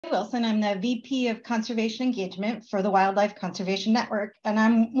Wilson. I'm the VP of Conservation Engagement for the Wildlife Conservation Network, and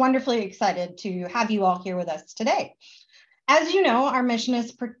I'm wonderfully excited to have you all here with us today. As you know, our mission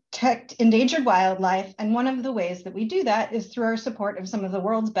is to protect endangered wildlife, and one of the ways that we do that is through our support of some of the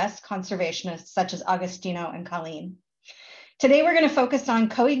world's best conservationists, such as Agostinho and Colleen. Today, we're going to focus on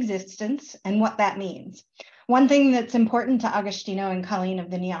coexistence and what that means. One thing that's important to Agostinho and Colleen of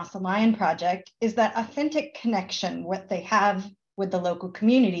the Niassa Lion Project is that authentic connection, what they have with the local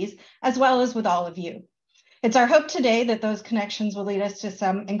communities, as well as with all of you. It's our hope today that those connections will lead us to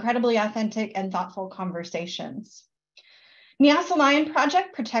some incredibly authentic and thoughtful conversations. Niassa Lion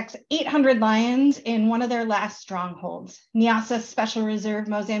Project protects 800 lions in one of their last strongholds. Niassa Special Reserve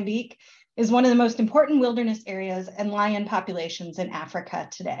Mozambique is one of the most important wilderness areas and lion populations in Africa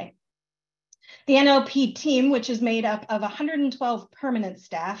today. The NLP team, which is made up of 112 permanent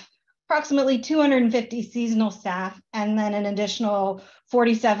staff, approximately 250 seasonal staff, and then an additional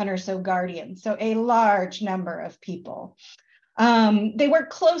 47 or so guardians, so a large number of people. They work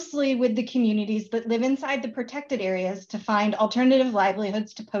closely with the communities that live inside the protected areas to find alternative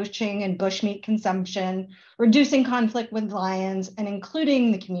livelihoods to poaching and bushmeat consumption, reducing conflict with lions, and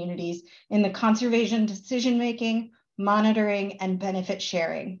including the communities in the conservation decision-making, monitoring, and benefit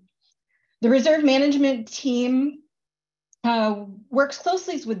sharing. The reserve management team works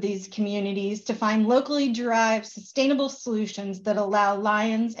closely with these communities to find locally derived sustainable solutions that allow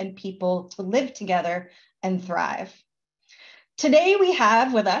lions and people to live together and thrive. Today we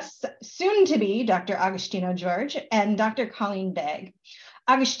have with us soon to be Dr. Agostinho George and Dr. Colleen Begg.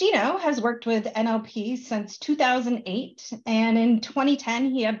 Agostinho has worked with NLP since 2008, and in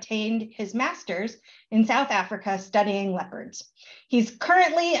 2010 he obtained his master's in South Africa studying leopards. He's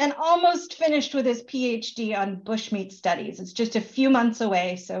currently and almost finished with his PhD on bushmeat studies. It's just a few months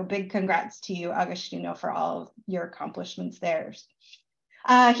away, so big congrats to you, Agostinho, for all of your accomplishments there.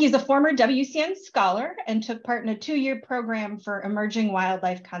 He's a former WCN scholar and took part in a 2-year program for emerging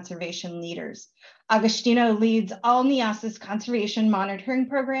wildlife conservation leaders. Agostinho leads all Niassa's conservation monitoring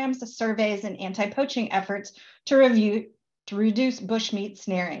programs, surveys, and anti-poaching efforts to reduce bushmeat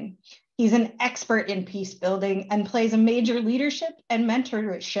snaring. He's an expert in peace building and plays a major leadership and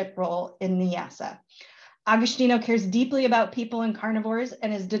mentorship role in Niassa. Agostinho cares deeply about people and carnivores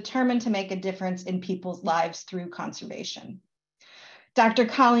and is determined to make a difference in people's lives through conservation. Dr.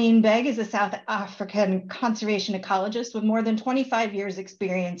 Colleen Begg is a South African conservation ecologist with more than 25 years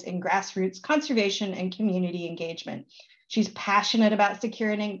experience in grassroots conservation and community engagement. She's passionate about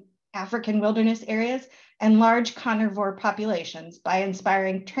securing African wilderness areas and large carnivore populations by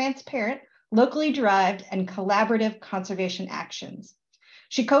inspiring transparent, locally derived, and collaborative conservation actions.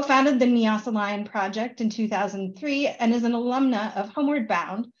 She co-founded the Niassa Lion Project in 2003 and is an alumna of Homeward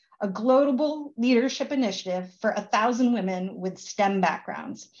Bound, a global leadership initiative for 1,000 women with STEM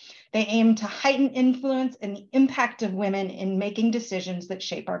backgrounds. They aim to heighten influence and the impact of women in making decisions that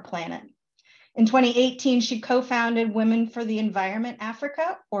shape our planet. In 2018, she co-founded Women for the Environment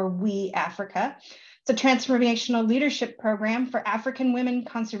Africa, or We Africa. It's a transformational leadership program for African women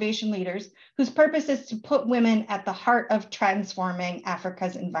conservation leaders whose purpose is to put women at the heart of transforming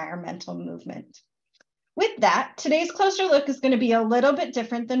Africa's environmental movement. With that, today's closer look is going to be a little bit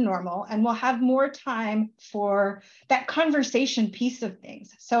different than normal, and we'll have more time for that conversation piece of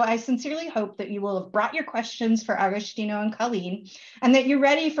things. So I sincerely hope that you will have brought your questions for Agostinho and Colleen, and that you're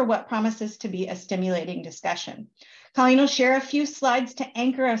ready for what promises to be a stimulating discussion. Colleen will share a few slides to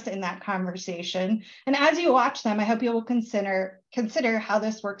anchor us in that conversation, and as you watch them, I hope you will consider how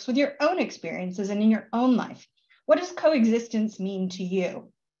this works with your own experiences and in your own life. What does coexistence mean to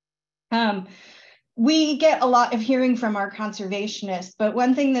you? We get a lot of hearing from our conservationists, but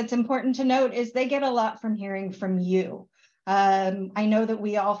one thing that's important to note is they get a lot from hearing from you. I know that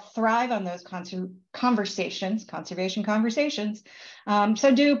we all thrive on those conservation conversations.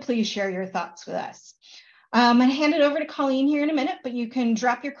 So do please share your thoughts with us. I'm going to hand it over to Colleen here in a minute, but you can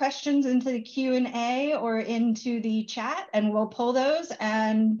drop your questions into the Q&A or into the chat, and we'll pull those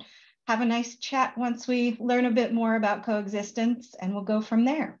and have a nice chat once we learn a bit more about coexistence, and we'll go from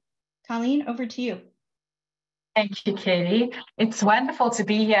there. Colleen, over to you. Thank you, Katie. It's wonderful to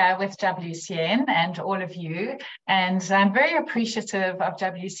be here with WCN and all of you. And I'm very appreciative of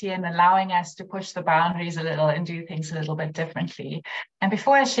WCN allowing us to push the boundaries a little and do things a little bit differently. And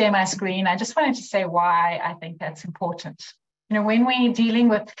before I share my screen, I just wanted to say why I think that's important. You know, when we're dealing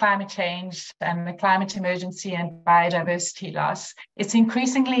with climate change and the climate emergency and biodiversity loss, it's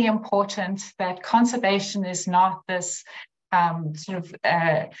increasingly important that conservation is not this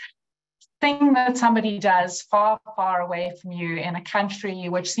thing that somebody does far, far away from you in a country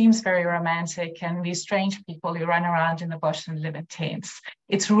which seems very romantic, and these strange people who run around in the bush and live in tents.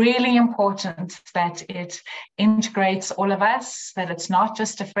 It's really important that it integrates all of us, that it's not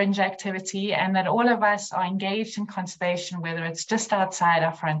just a fringe activity, and that all of us are engaged in conservation, whether it's just outside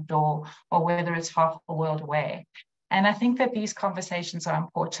our front door or whether it's half a world away. And I think that these conversations are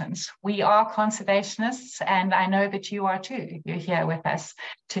important. We are conservationists, and I know that you are too. You're here with us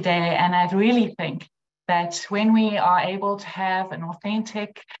today. And I really think that when we are able to have an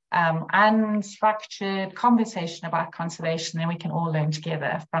authentic, unstructured conversation about conservation, then we can all learn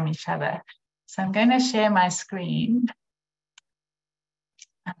together from each other. So I'm going to share my screen.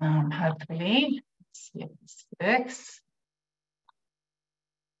 Hopefully, let's see if this works.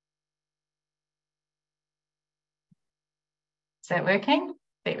 Is that working?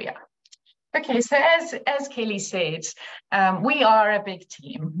 There we are. Okay, so as Kelly said, we are a big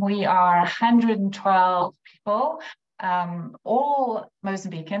team. We are 112 people, all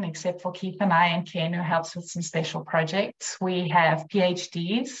Mozambican, except for Keith and I and Ken, who helps with some special projects. We have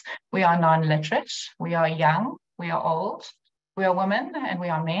PhDs. We are non-literate. We are young. We are old. We are women and we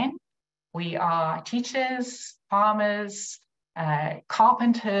are men. We are teachers, farmers,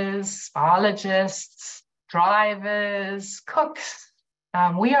 carpenters, biologists, drivers, cooks.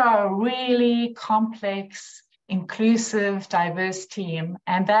 We are a really complex, inclusive, diverse team,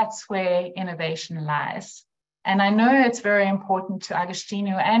 and that's where innovation lies. And I know it's very important to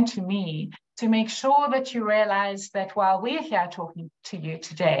Agostinho and to me to make sure that you realize that while we're here talking to you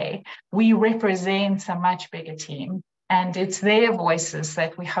today, we represent a much bigger team. And it's their voices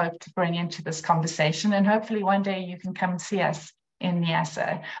that we hope to bring into this conversation. And hopefully one day you can come and see us in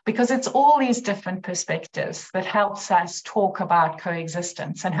Niassa, because it's all these different perspectives that helps us talk about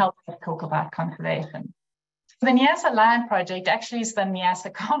coexistence and help us talk about conservation. The Niassa Lion Project actually is the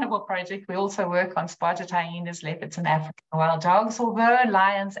Niassa Carnivore Project. We also work on spotted hyenas, leopards, and African wild dogs, although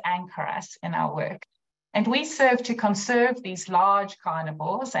lions anchor us in our work. And we serve to conserve these large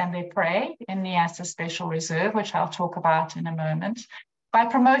carnivores and their prey in Niassa Special Reserve, which I'll talk about in a moment, by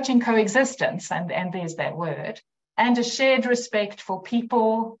promoting coexistence, and there's that word, and a shared respect for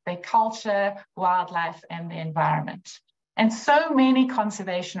people, their culture, wildlife, and the environment. And so many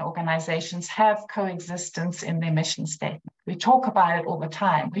conservation organizations have coexistence in their mission statement. We talk about it all the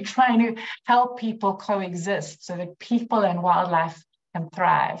time. We're trying to help people coexist so that people and wildlife can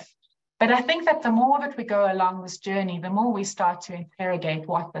thrive. But I think that the more that we go along this journey, the more we start to interrogate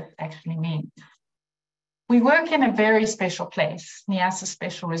what this actually means. We work in a very special place. Niassa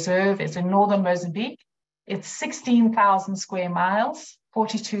Special Reserve is in northern Mozambique. It's 16,000 square miles,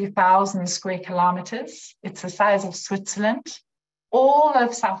 42,000 square kilometers. It's the size of Switzerland. All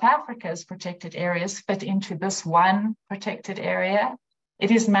of South Africa's protected areas fit into this one protected area.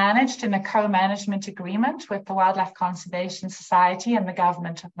 It is managed in a co-management agreement with the Wildlife Conservation Society and the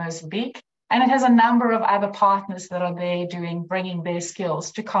government of Mozambique. And it has a number of other partners that are there bringing their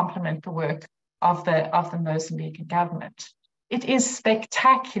skills to complement the work of the Mozambican government. It is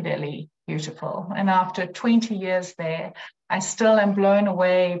spectacularly beautiful. And after 20 years there, I still am blown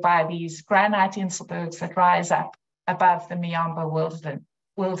away by these granite inselbergs that rise up above the Miamba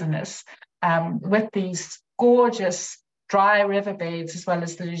wilderness with these gorgeous dry riverbeds, as well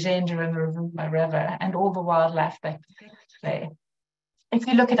as the Legenda and the Rovuma River and all the wildlife that protects there. If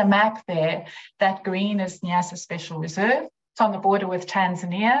you look at a map there, that green is Niassa Special Reserve. It's on the border with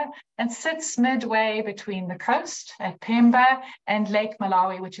Tanzania and sits midway between the coast at Pemba and Lake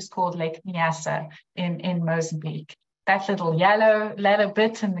Malawi, which is called Lake Niassa in Mozambique. That little yellow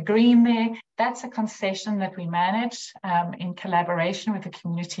bit in the green there, that's a concession that we manage in collaboration with a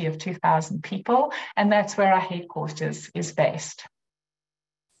community of 2,000 people, and that's where our headquarters is based.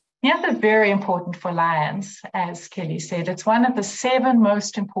 Niassa is very important for lions, as Kelly said. It's one of the 7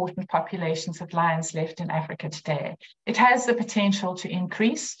 most important populations of lions left in Africa today. It has the potential to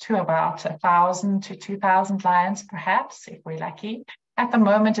increase to about 1,000 to 2,000 lions, perhaps, if we're lucky. At the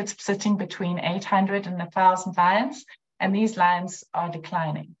moment, it's sitting between 800 and 1,000 lions, and these lions are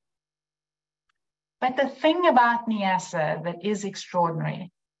declining. But the thing about Niassa that is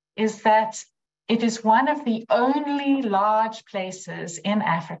extraordinary is that it is one of the only large places in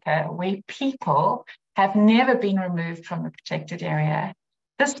Africa where people have never been removed from the protected area.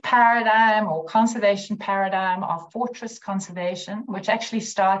 This paradigm or conservation paradigm of fortress conservation, which actually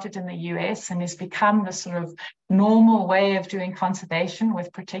started in the US and has become the sort of normal way of doing conservation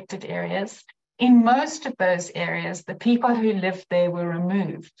with protected areas, in most of those areas, the people who lived there were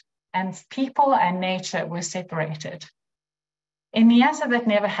removed and people and nature were separated. In Niassa, that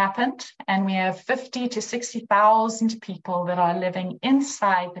never happened, and we have 50 to 60,000 people that are living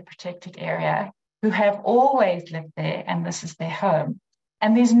inside the protected area who have always lived there, and this is their home.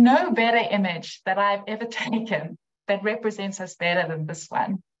 And there's no better image that I've ever taken that represents us better than this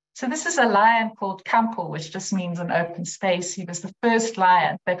one. So this is a lion called Kampo, which just means an open space. He was the first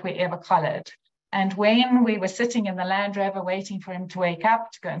lion that we ever collared. And when we were sitting in the Land Rover waiting for him to wake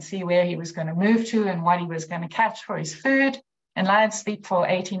up to go and see where he was going to move to and what he was going to catch for his food, and lions sleep for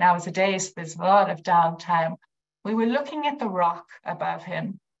 18 hours a day, so there's a lot of downtime, we were looking at the rock above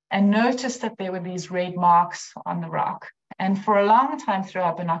him and noticed that there were these red marks on the rock. And for a long time through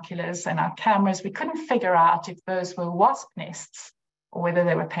our binoculars and our cameras, we couldn't figure out if those were wasp nests or whether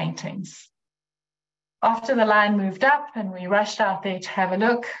they were paintings. After the lion moved up and we rushed out there to have a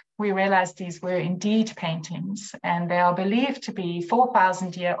look, we realized these were indeed paintings, and they are believed to be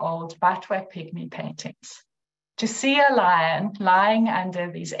 4,000-year-old Batwa pygmy paintings. To see a lion lying under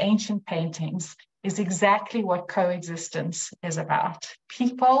these ancient paintings is exactly what coexistence is about.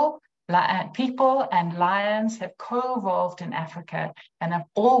 People and lions have co-evolved in Africa and have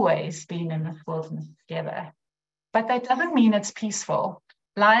always been in this wilderness together. But that doesn't mean it's peaceful.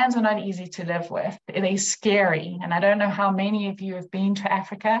 Lions are not easy to live with. They're scary. And I don't know how many of you have been to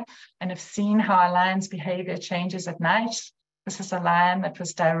Africa and have seen how a lion's behavior changes at night. This is a lion that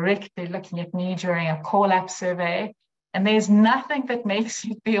was directly looking at me during a call-up survey. And there's nothing that makes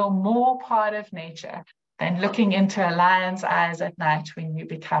you feel more part of nature than looking into a lion's eyes at night when you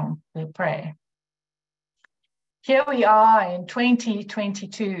become their prey. Here we are in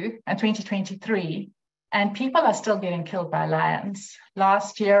 2022 and 2023, and people are still getting killed by lions.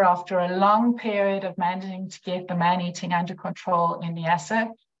 Last year, after a long period of managing to get the man-eating under control in Niassa,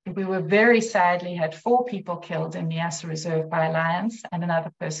 we were very sadly had 4 people killed in Niassa Reserve by lions and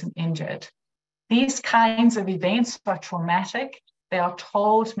another person injured. These kinds of events are traumatic. They are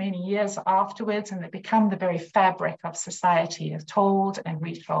told many years afterwards, and they become the very fabric of society, told and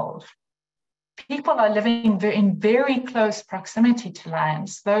retold. People are living in very close proximity to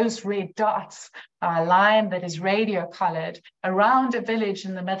lions. Those red dots are a lion that is radio colored around a village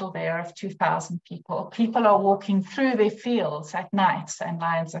in the middle there of 2,000 people. People are walking through their fields at night, and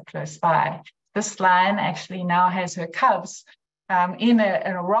lions are close by. This lion actually now has her cubs in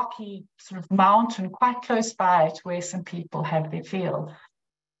a rocky sort of mountain quite close by to where some people have their field.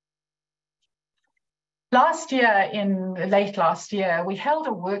 Late last year, we held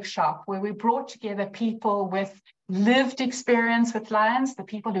a workshop where we brought together people with lived experience with lions, the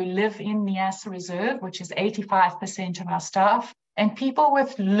people who live in Niassa Reserve, which is 85% of our staff, and people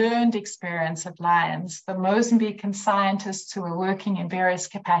with learned experience of lions, the Mozambican scientists who were working in various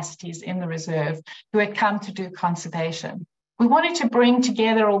capacities in the reserve, who had come to do conservation. We wanted to bring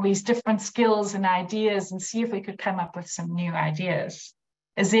together all these different skills and ideas and see if we could come up with some new ideas.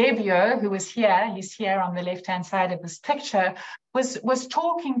 Eusebio, who was here, he's here on the left-hand side of this picture, was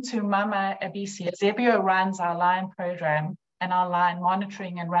talking to Mama Abisi. Eusebio runs our lion program and our lion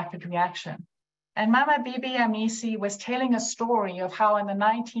monitoring and rapid reaction. And Mama Bibi Amisi was telling a story of how in the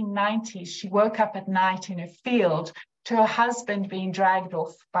 1990s, she woke up at night in a field to her husband being dragged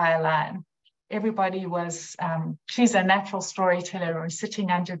off by a lion. Everybody was, she's a natural storyteller, or sitting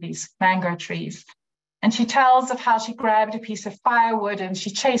under these mango trees. And she tells of how she grabbed a piece of firewood and she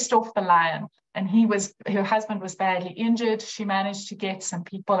chased off the lion. And her husband was badly injured. She managed to get some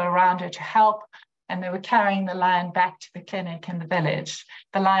people around her to help, and they were carrying the lion back to the clinic in the village.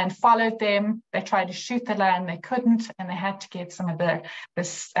 The lion followed them. They tried to shoot the lion, they couldn't, and they had to get some of the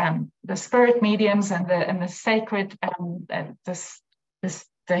spirit mediums and the sacred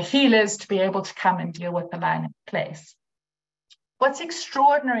the healers to be able to come and deal with the lion in place. What's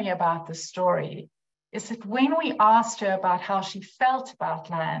extraordinary about this story is that when we asked her about how she felt about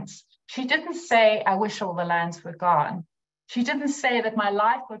lions, she didn't say, I wish all the lions were gone. She didn't say that my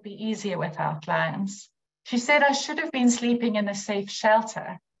life would be easier without lions. She said, I should have been sleeping in a safe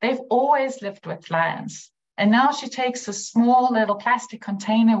shelter. They've always lived with lions. And now she takes a small little plastic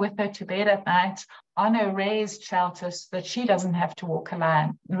container with her to bed at night on a raised shelter so that she doesn't have to walk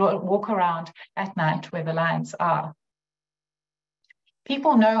around at night where the lions are.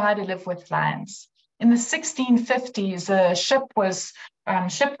 People know how to live with lions. In the 1650s, a ship was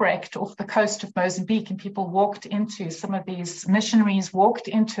shipwrecked off the coast of Mozambique, and people walked into, some of these missionaries walked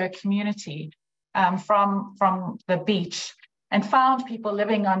into a community from the beach and found people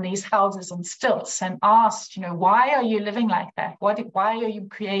living on these houses on stilts and asked, why are you living like that? Why are you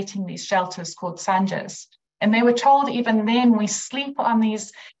creating these shelters called sanjas? And they were told even then, we sleep on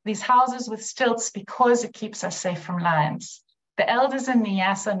these houses with stilts because it keeps us safe from lions. The elders in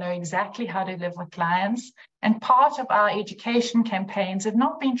Niassa know exactly how to live with lions. And part of our education campaigns have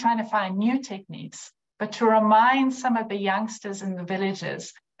not been trying to find new techniques, but to remind some of the youngsters in the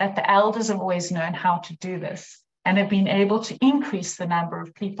villages that the elders have always known how to do this and have been able to increase the number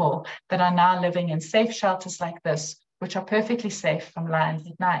of people that are now living in safe shelters like this, which are perfectly safe from lions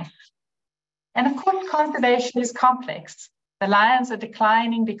at night. And of course, conservation is complex. The lions are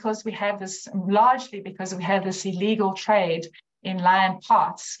declining because we have this, largely because we have this illegal trade in lion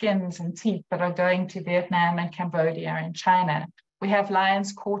parts, skins and teeth that are going to Vietnam and Cambodia and China. We have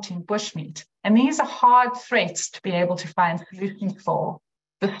lions caught in bushmeat. And these are hard threats to be able to find solutions for.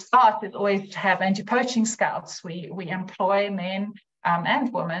 The start is always to have anti-poaching scouts. We employ men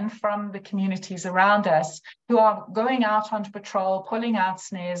and women from the communities around us who are going out on patrol, pulling out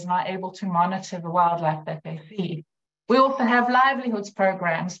snares, and are able to monitor the wildlife that they see. We also have livelihoods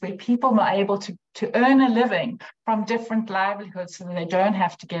programs where people are able to earn a living from different livelihoods so that they don't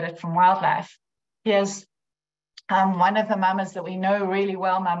have to get it from wildlife. Here's one of the mamas that we know really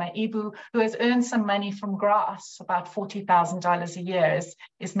well, Mama Ibu, who has earned some money from grass, about $40,000 a year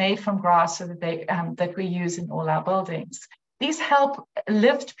is made from grass so that that we use in all our buildings. These help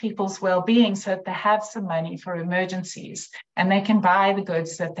lift people's well-being so that they have some money for emergencies and they can buy the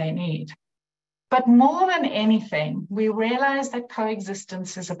goods that they need. But more than anything, we realize that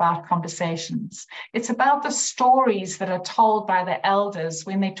coexistence is about conversations. It's about the stories that are told by the elders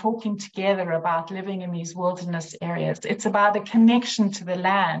when they're talking together about living in these wilderness areas. It's about a connection to the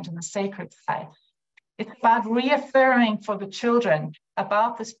land and the sacred sites. It's about reaffirming for the children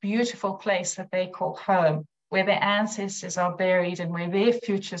about this beautiful place that they call home, where their ancestors are buried and where their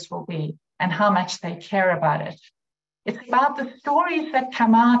futures will be and how much they care about it. It's about the stories that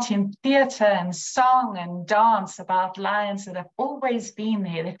come out in theatre and song and dance about lions that have always been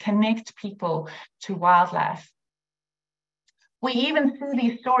there, that connect people to wildlife. We even see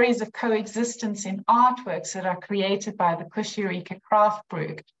these stories of coexistence in artworks that are created by the Kusharika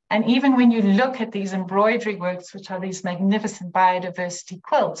Craftbrug. And even when you look at these embroidery works, which are these magnificent biodiversity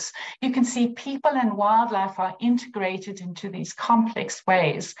quilts, you can see people and wildlife are integrated into these complex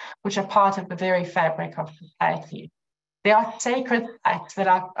ways, which are part of the very fabric of society. There are sacred sites that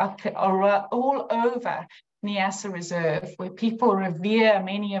are all over Niassa Reserve where people revere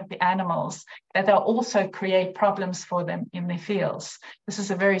many of the animals that they'll also create problems for them in their fields. This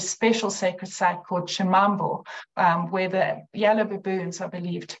is a very special sacred site called Chimambo, where the yellow baboons are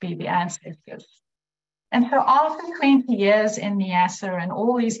believed to be the ancestors. And so after 20 years in Niassa and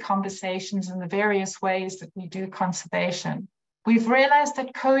all these conversations and the various ways that we do conservation, we've realized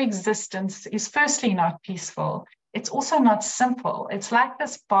that coexistence is firstly not peaceful. It's also not simple. It's like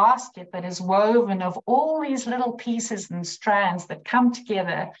this basket that is woven of all these little pieces and strands that come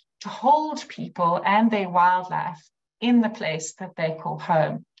together to hold people and their wildlife in the place that they call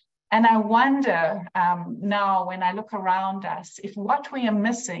home. And I wonder now when I look around us, if what we are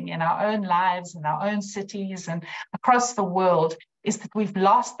missing in our own lives, in our own cities and across the world is that we've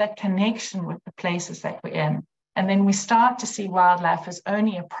lost that connection with the places that we're in. And then we start to see wildlife as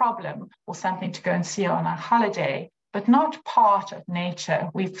only a problem or something to go and see on a holiday, but not part of nature.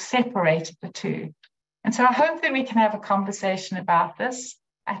 We've separated the two. And so I hope that we can have a conversation about this.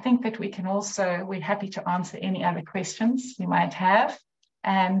 I think that we can also, we're happy to answer any other questions you might have.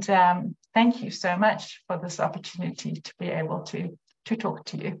 And thank you so much for this opportunity to be able to talk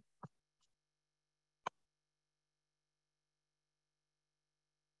to you.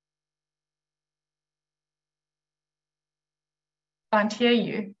 Can't hear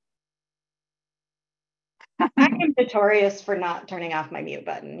you. I am notorious for not turning off my mute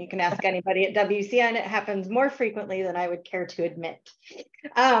button. You can ask anybody at WCN. It happens more frequently than I would care to admit.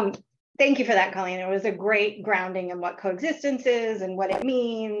 Thank you for that, Colleen. It was a great grounding in what coexistence is and what it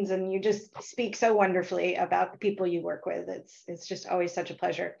means. And you just speak so wonderfully about the people you work with. It's just always such a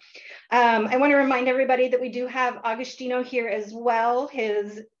pleasure. I want to remind everybody that we do have Agostino here as well.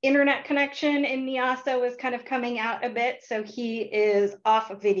 His internet connection in Niassa was kind of coming out a bit, so he is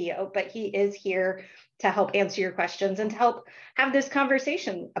off video, but he is here to help answer your questions and to help have this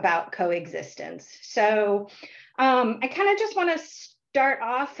conversation about coexistence. So I kind of just want to start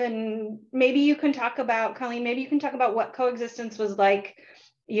off, and maybe you can talk about, Colleen, maybe you can talk about what coexistence was like,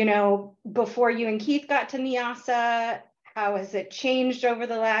 you know, before you and Keith got to Niassa. How has it changed over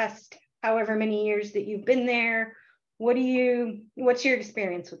the last however many years that you've been there? What's your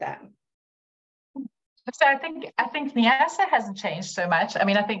experience with that? So I think Niassa hasn't changed so much. I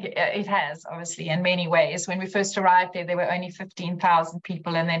mean, I think it has, obviously, in many ways. When we first arrived there were only 15,000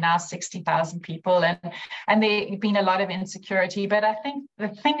 people, and they're now 60,000 people, and there's been a lot of insecurity. But I think the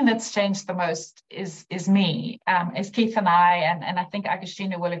thing that's changed the most is me, is Keith and I, and I think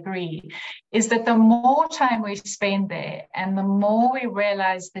Agostina will agree, is that the more time we spend there, and the more we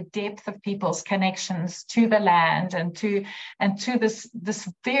realize the depth of people's connections to the land and to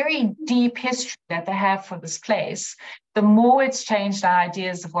this very deep history that they have for this place, the more it's changed our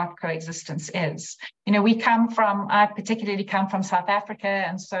ideas of what coexistence is. You know, I particularly come from South Africa,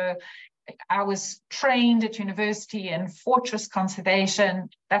 and so I was trained at university in fortress conservation.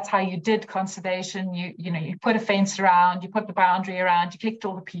 That's how you did conservation. You put a fence around, you put the boundary around, you kicked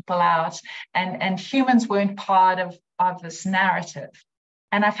all the people out, and humans weren't part of this narrative.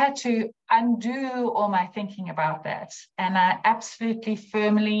 And I've had to undo all my thinking about that. And I absolutely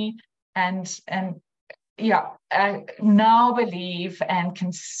firmly I now believe and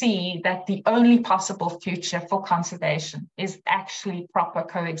can see that the only possible future for conservation is actually proper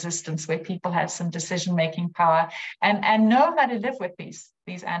coexistence, where people have some decision-making power and know how to live with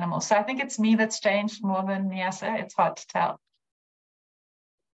these animals. So I think it's me that's changed more than Niassa. It's hard to tell.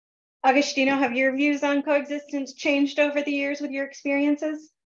 Agostinho, have your views on coexistence changed over the years with your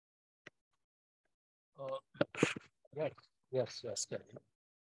experiences? Yes,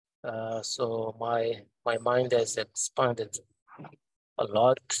 so my mind has expanded a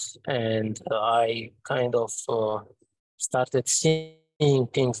lot, and I kind of started seeing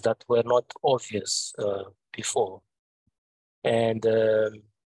things that were not obvious before. And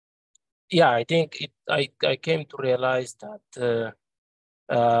I think I came to realize that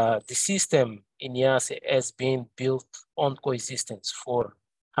the system in Niassa has been built on coexistence for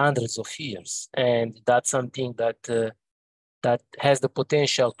hundreds of years, and that's something that that has the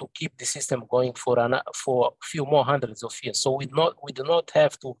potential to keep the system going for a few more hundreds of years. So we do not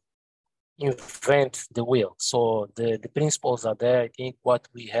have to invent the wheel. So the principles are there. I think what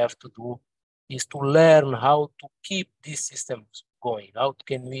we have to do is to learn how to keep these systems going. How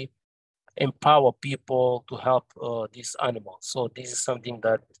can we empower people to help these animals? So this is something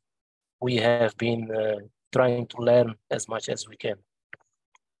that we have been trying to learn as much as we can.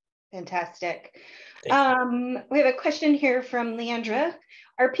 Fantastic. We have a question here from Leandra.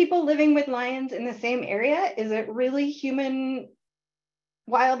 Are people living with lions in the same area? Is it really human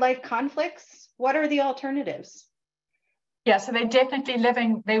wildlife conflicts? What are the alternatives? Yeah, so they're definitely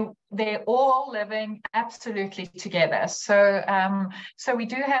living, they're all living absolutely together. So so we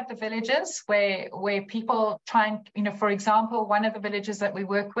do have the villages where people try and, for example, one of the villages that we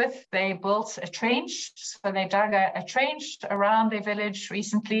work with, they built a trench. So they dug a trench around their village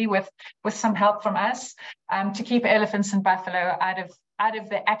recently with some help from us, to keep elephants and buffalo out of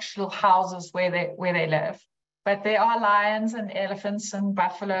the actual houses where they live. But there are lions and elephants and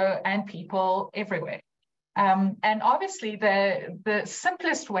buffalo and people everywhere. And obviously the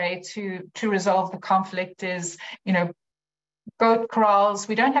simplest way to resolve the conflict is, goat corrals.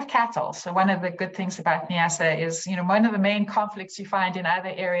 We don't have cattle. So one of the good things about Niassa is, one of the main conflicts you find in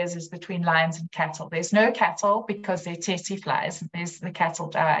other areas is between lions and cattle. There's no cattle because they're tsetse flies, and the cattle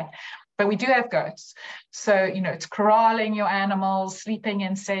die. But we do have goats. So, it's corralling your animals, sleeping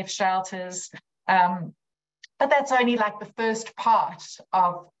in safe shelters. But that's only like the first part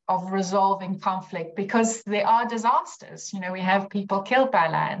of resolving conflict, because there are disasters. We have people killed by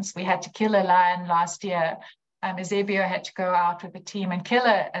lions. We had to kill a lion last year. Eusebio had to go out with a team and kill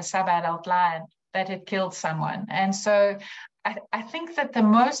a sub-adult lion that had killed someone. And so I think that the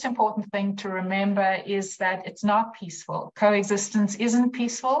most important thing to remember is that it's not peaceful. Coexistence isn't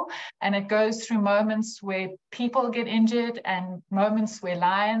peaceful, and it goes through moments where people get injured and moments where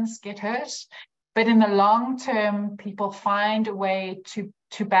lions get hurt. But in the long term, people find a way to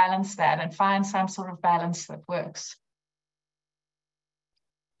balance that and find some sort of balance that works.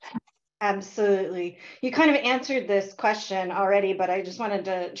 Absolutely. You kind of answered this question already, but I just wanted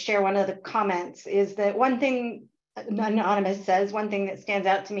to share one of the comments, is that one thing Anonymous says, one thing that stands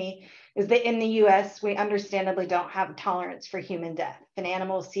out to me is that in the US, we understandably don't have tolerance for human death. If an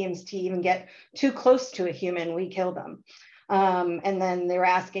animal seems to even get too close to a human, we kill them. And then they were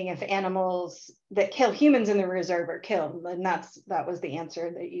asking if animals that kill humans in the reserve are killed, and that was the answer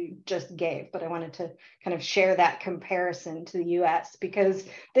that you just gave. But I wanted to kind of share that comparison to the US, because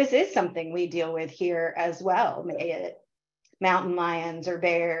this is something we deal with here as well, may it mountain lions or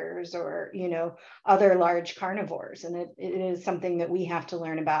bears or other large carnivores, and it is something that we have to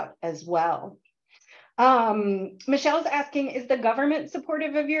learn about as well. Michelle's asking, is the government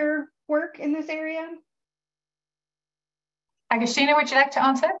supportive of your work in this area? Agostina, would you like to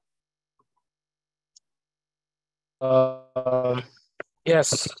answer?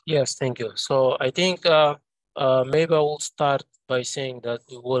 Yes, thank you. So I think maybe I will start by saying that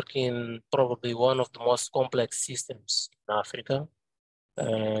we work in probably one of the most complex systems in Africa,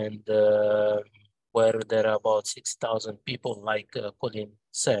 and where there are about 6,000 people, like Colleen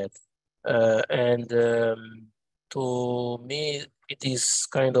said. And to me, it is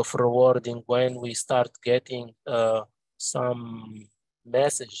kind of rewarding when we start getting some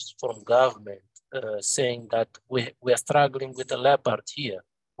message from government saying that we are struggling with the leopard here.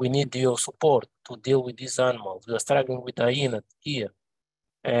 We need your support to deal with these animals. We are struggling with the hyena here.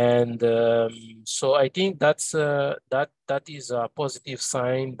 And so I think that is a positive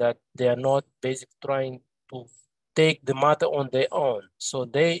sign that they are not basically trying to take the matter on their own. So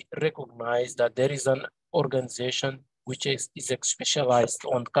they recognize that there is an organization which is specialized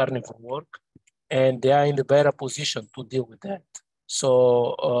on carnivore work, and they are in the better position to deal with that.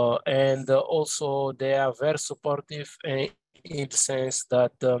 So and also they are very supportive in the sense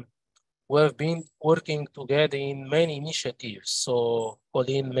that we've been working together in many initiatives. So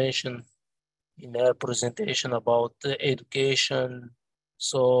Colleen mentioned in her presentation about education.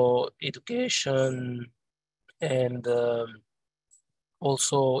 So education and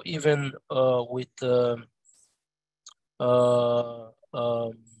also even with uh,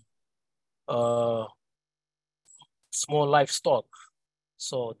 um, uh, small livestock.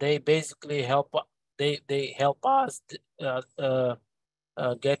 So they basically help. They help us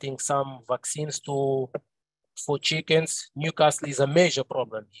getting some vaccines for chickens. Newcastle is a major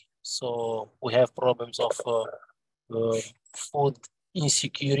problem here. So we have problems of food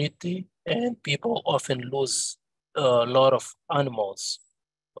insecurity, and people often lose a lot of animals,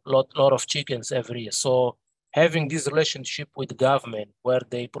 lot of chickens every year. So having this relationship with government where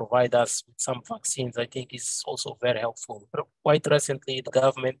they provide us with some vaccines, I think is also very helpful. Quite recently,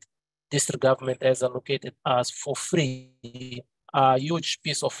 district government has allocated us for free a huge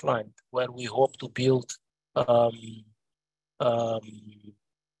piece of land where we hope to build um,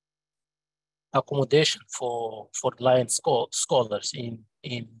 accommodation for lion scholars in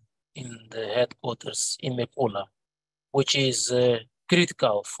the headquarters in Mekula, which is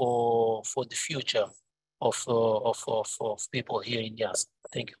critical for the future of people here in Niassa.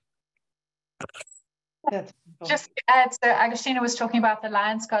 Thank you. Just to add, so Agostina was talking about the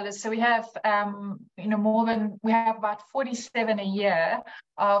lion scholars. So we have, we have about 47 a year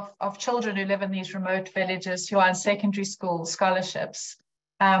of children who live in these remote villages who are on secondary school scholarships.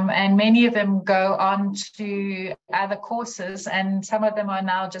 And many of them go on to other courses, and some of them are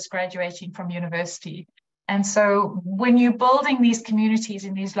now just graduating from university. And so when you're building these communities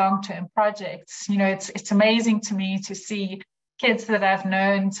in these long-term projects, it's amazing to me to see kids that I've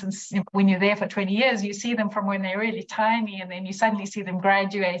known since when you're there for 20 years, you see them from when they're really tiny, and then you suddenly see them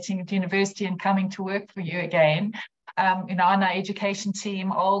graduating at university and coming to work for you again. On our education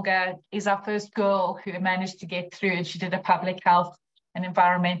team, Olga is our first girl who managed to get through, and she did a public health and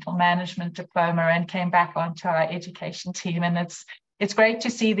environmental management diploma and came back onto our education team. And it's great to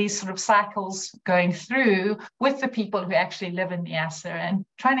see these sort of cycles going through with the people who actually live in Niassa and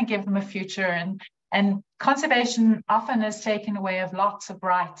trying to give them a future. And conservation often is taken away of lots of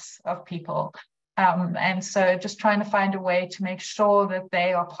rights of people. And so just trying to find a way to make sure that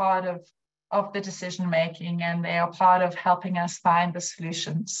they are part of the decision making, and they are part of helping us find the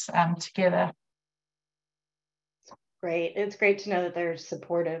solutions together. Great. It's great to know that they're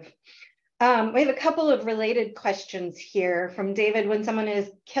supportive. We have a couple of related questions here from David. When someone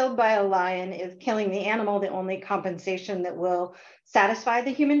is killed by a lion, is killing the animal the only compensation that will satisfy the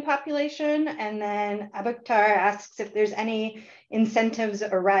human population? And then Abuktar asks if there's any incentives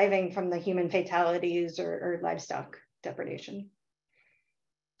arriving from the human fatalities or livestock depredation.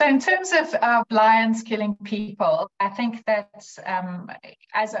 So in terms of lions killing people, I think that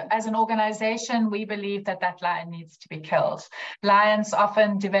as an organization, we believe that lion needs to be killed. Lions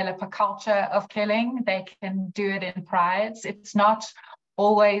often develop a culture of killing. They can do it in prides. It's not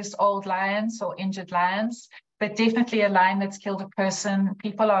always old lions or injured lions, but definitely a lion that's killed a person.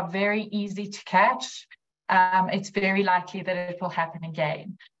 People are very easy to catch. It's very likely that it will happen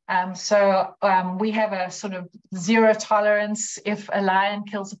again. So we have a sort of zero tolerance. If a lion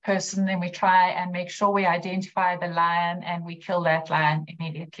kills a person, then we try and make sure we identify the lion and we kill that lion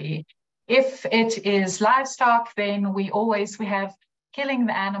immediately. If it is livestock, then we have killing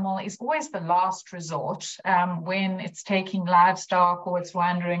the animal is always the last resort when it's taking livestock or it's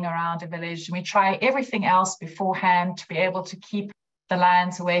wandering around a village. We try everything else beforehand to be able to keep the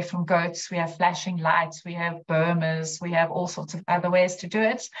lions away from goats. We have flashing lights, we have Burmas, we have all sorts of other ways to do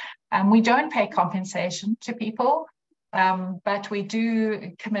it. We don't pay compensation to people. but we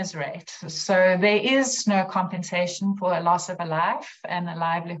do commiserate. So there is no compensation for a loss of a life and a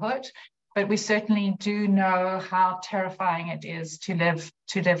livelihood, but we certainly do know how terrifying it is to live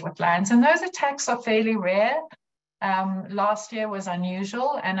with lions. And those attacks are fairly rare. Last year was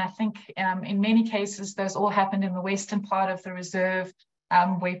unusual, and I think in many cases those all happened in the western part of the reserve,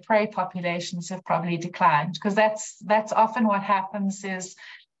 where prey populations have probably declined, because that's often what happens is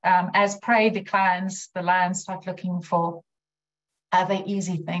as prey declines, the lions start looking for other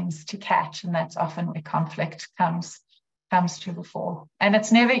easy things to catch, and that's often where conflict comes to the fore. And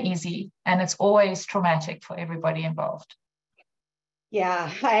it's never easy, and it's always traumatic for everybody involved.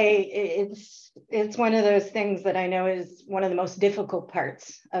 Yeah, it's one of those things that I know is one of the most difficult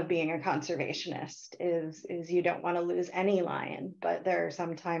parts of being a conservationist is you don't want to lose any lion, but there are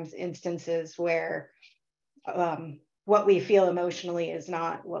sometimes instances where what we feel emotionally is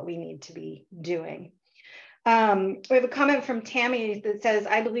not what we need to be doing. We have a comment from Tammy that says,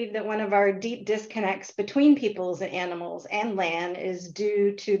 I believe that one of our deep disconnects between peoples and animals and land is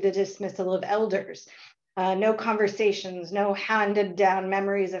due to the dismissal of elders. No conversations, no handed down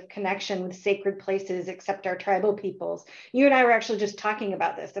memories of connection with sacred places except our tribal peoples. You and I were actually just talking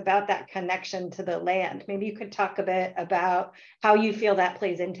about this, about that connection to the land. Maybe you could talk a bit about how you feel that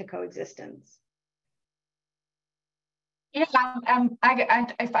plays into coexistence. Yeah,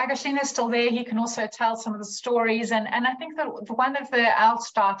 if Agostino's still there, he can also tell some of the stories. And I think that one of the, I'll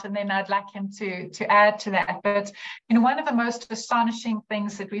start and then I'd like him to add to that. But, one of the most astonishing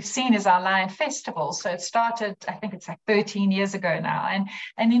things that we've seen is our Lion Festival. So it started, I think it's like 13 years ago now.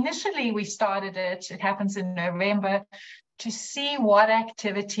 And initially we started it happens in November, to see what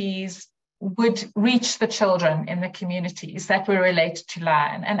activities would reach the children in the communities that were related to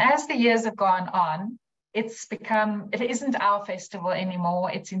lion. And as the years have gone on, it isn't our festival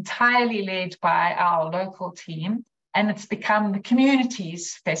anymore. It's entirely led by our local team, and it's become the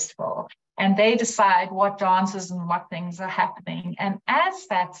community's festival. And they decide what dances and what things are happening. And as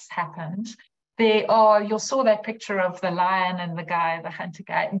that's happened, you saw that picture of the lion and the guy, the hunter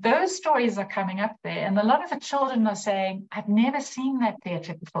guy. Those stories are coming up there. And a lot of the children are saying, I've never seen that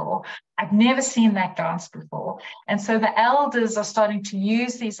theater before. I've never seen that dance before. And so the elders are starting to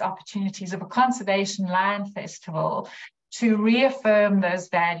use these opportunities of a conservation lion festival to reaffirm those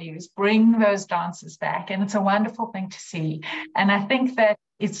values, bring those dances back. And it's a wonderful thing to see. And I think that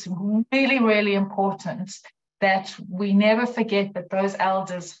it's really, really important that we never forget that those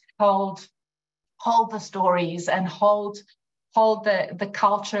elders hold the stories and hold the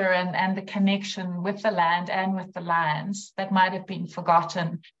culture and the connection with the land and with the lions that might have been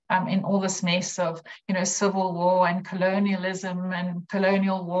forgotten in all this mess of civil war and colonialism and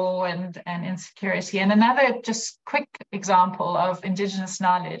colonial war and insecurity. And another just quick example of Indigenous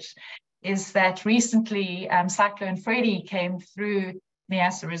knowledge is that recently Cyclone Freddy came through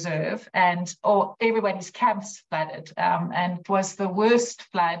Niassa Reserve and everybody's camps flooded, and it was the worst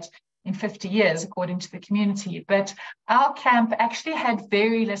flood in 50 years, according to the community. But our camp actually had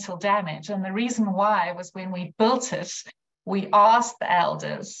very little damage. And the reason why was when we built it, we asked the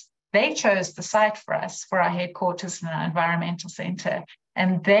elders, they chose the site for us, for our headquarters and our environmental center.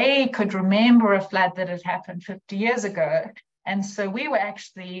 And they could remember a flood that had happened 50 years ago. And so we were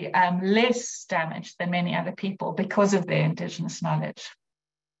actually less damaged than many other people because of their Indigenous knowledge.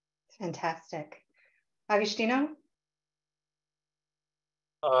 Fantastic. Agostino?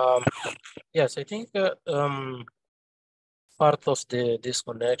 Yes, I think part of the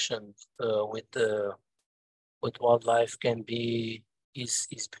disconnection with wildlife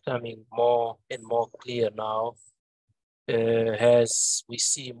is becoming more and more clear now, as we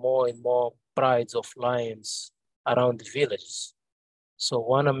see more and more prides of lions around the villages. So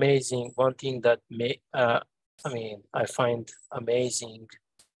one thing that I find amazing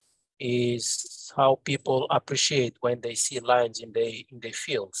is how people appreciate when they see lions in the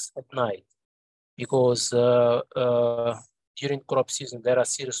fields at night, because during crop season there are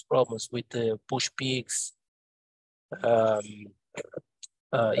serious problems with bush pigs.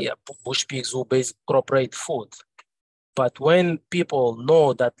 Bush pigs who basically crop-rate food. But when people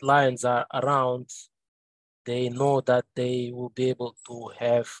know that lions are around, they know that they will be able to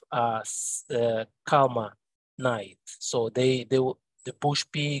have a calmer night. So the bush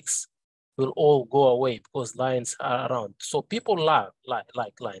pigs will all go away because lions are around. So people like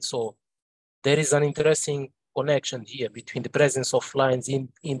lions. So there is an interesting connection here between the presence of lions in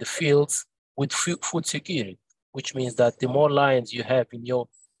the fields with food security, which means that the more lions you have in your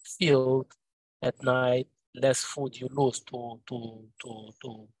field at night, less food you lose to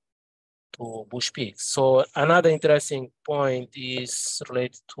bush pigs. So another interesting point is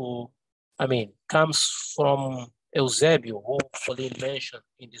related to, comes from Eusebio, who Colleen mentioned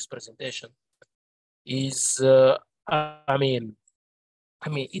in this presentation, is, I mean,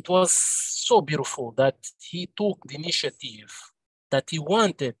 it was so beautiful that he took the initiative, that he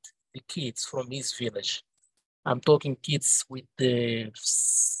wanted the kids from his village. I'm talking kids with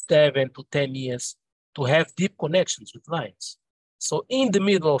 7 to 10 years to have deep connections with lions. So in the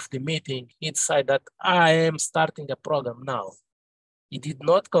middle of the meeting, he decided that I am starting a program now. He did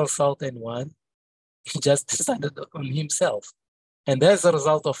not consult anyone. He just decided on himself. And as a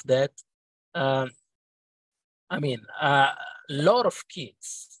result of that, a lot of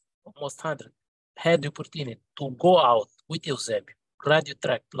kids, almost 100, had the opportunity to go out with Eusebio, radio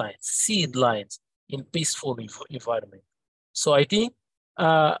track lions, seed lions in peaceful environment. So I think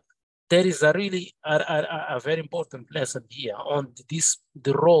there is a really a very important lesson here on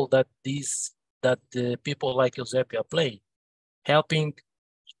the role that the people like Eusebio are playing, helping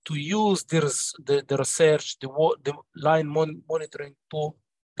to use the research, the line monitoring to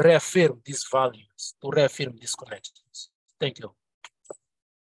reaffirm these values, to reaffirm these connections. Thank you.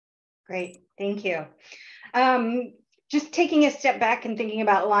 Great, thank you. Just taking a step back and thinking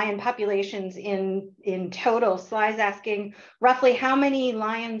about lion populations in total, Sly's asking roughly how many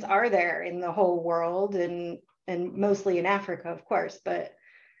lions are there in the whole world, and mostly in Africa, of course, but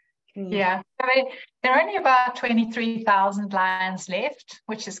yeah, there are only about 23,000 lions left,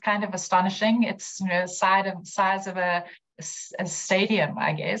 which is kind of astonishing. It's, you know, the size of a stadium,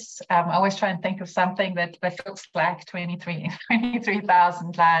 I guess. I always try and think of something that looks like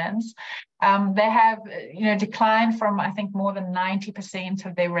 23,000 lions. They have, you know, declined from, I think, more than 90%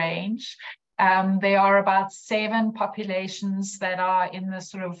 of their range. There are about 7 populations that are in the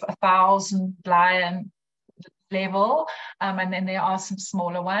sort of 1,000 lion level, and then there are some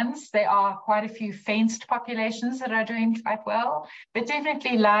smaller ones. There are quite a few fenced populations that are doing quite well, but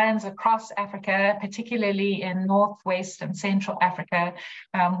definitely lions across Africa, particularly in Northwest and Central Africa,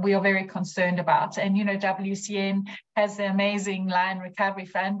 we are very concerned about. And, you know, WCN has the amazing Lion Recovery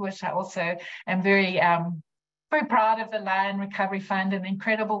Fund, which I also am very proud of the Lion Recovery Fund and the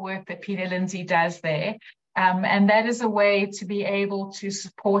incredible work that Peter Lindsay does there. And that is a way to be able to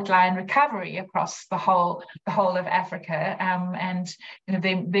support lion recovery across the whole of Africa. And you know,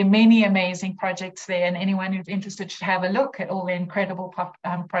 there are many amazing projects there, and anyone who's interested should have a look at all the incredible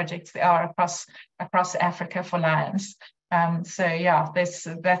projects there are across Africa for lions. So yeah, that's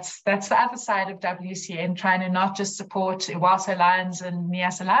the other side of WCN, trying to not just support Iwaso Lions and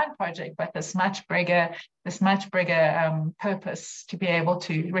Niassa Lion Project, but this much bigger purpose to be able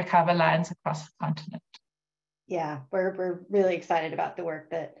to recover lions across the continent. Yeah, we're really excited about the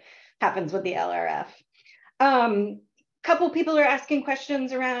work that happens with the LRF. Couple people are asking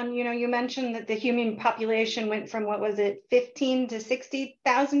questions around, you know, you mentioned that the human population went from, what was it, 15 to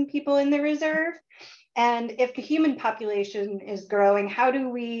 60,000 people in the reserve. And if the human population is growing, how do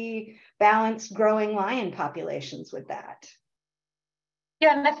we balance growing lion populations with that?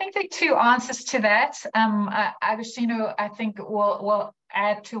 Yeah, and I think there are 2 answers to that. Agostino, I think will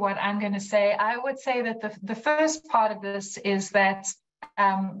add to what I'm going to say. I would say that the first part of this is that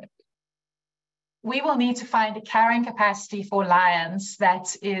we will need to find a carrying capacity for lions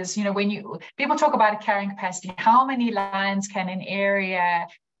that is, you know, when people talk about a carrying capacity, how many lions can an area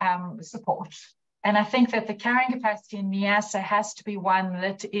support? And I think that the carrying capacity in Niassa has to be one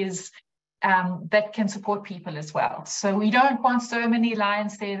that is that can support people as well. So we don't want so many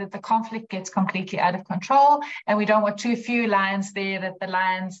lions there that the conflict gets completely out of control, and we don't want too few lions there that the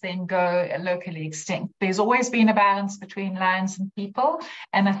lions then go locally extinct. There's always been a balance between lions and people,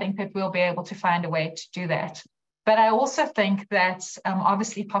 and I think that we'll be able to find a way to do that. But I also think that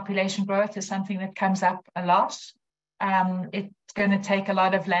obviously population growth is something that comes up a lot. It's going to take a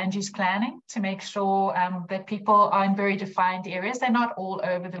lot of land use planning to make sure that people are in very defined areas. They're not all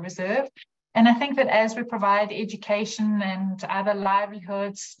over the reserve. And I think that as we provide education and other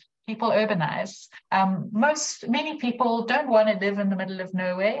livelihoods, people urbanize. Many people don't want to live in the middle of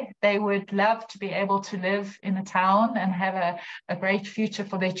nowhere. They would love to be able to live in a town and have a great future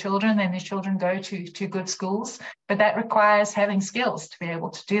for their children, and their children go to good schools. But that requires having skills to be able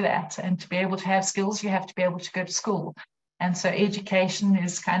to do that. And to be able to have skills, you have to be able to go to school. And so education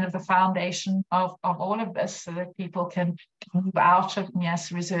is kind of the foundation of all of this, so that people can move out of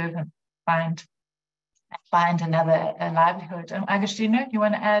Niassa Reserve and find another livelihood. Agostino, you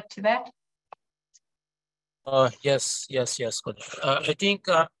want to add to that? Yes. I think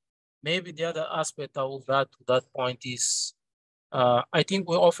maybe the other aspect I will add to that point is I think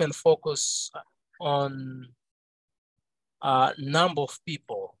we often focus on number of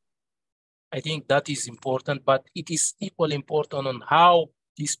people. I think that is important, but it is equally important on how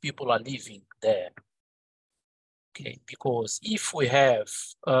these people are living there. Okay, because if we have,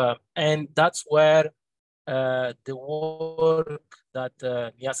 and that's where the work that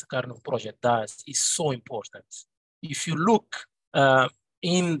the Niassa Carnivore Project does is so important. If you look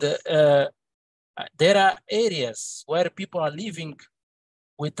in the, there are areas where people are living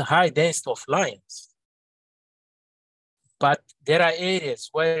with a high density of lions, but there are areas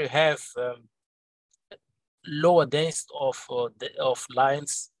where you have lower density of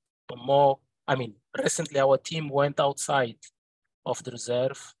lions, more. I mean, recently our team went outside of the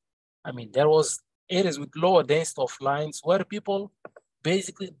reserve. I mean, there was areas with lower density of lions where people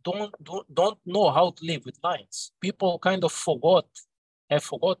basically don't know how to live with lions. People kind of have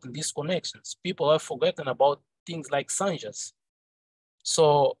forgotten these connections. People have forgotten about things like sanjas.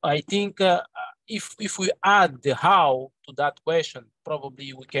 So I think if we add the how to that question,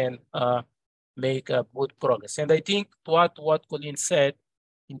 probably we can make a good progress. And I think what Colleen said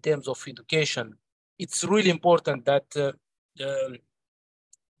in terms of education, it's really important that the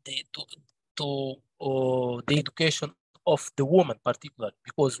education of the woman particularly,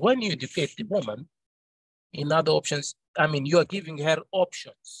 because when you educate the woman in other options, I mean, you are giving her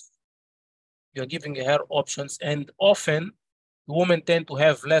options. You're giving her options, and often women tend to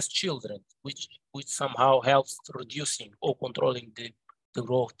have less children, which somehow helps reducing or controlling the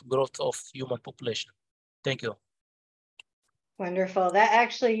growth of human population. Thank you. Wonderful. That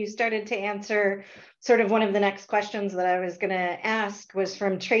actually, you started to answer sort of one of the next questions that I was going to ask, was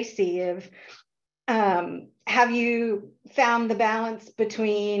from Tracy of, have you found the balance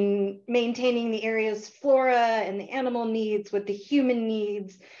between maintaining the area's flora and the animal needs with the human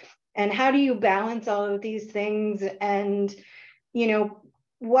needs? And how do you balance all of these things? And, you know,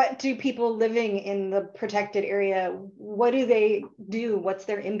 what do people living in the protected area, what do they do? What's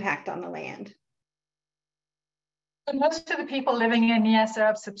their impact on the land? Most of the people living in Niassa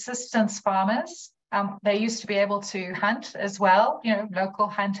are subsistence farmers. They used to be able to hunt as well, you know, local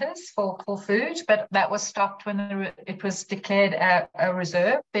hunters for food, but that was stopped when it was declared a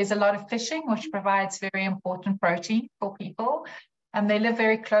reserve. There's a lot of fishing, which provides very important protein for people, and they live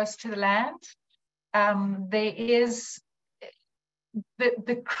very close to the land. There is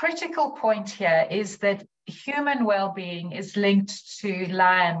the critical point here is that human well-being is linked to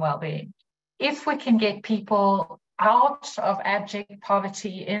lion well-being. If we can get people out of abject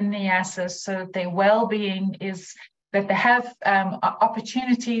poverty in Niassa so their well-being is that they have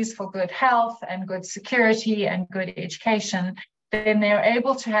opportunities for good health and good security and good education, then they're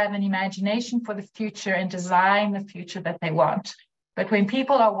able to have an imagination for the future and design the future that they want. But when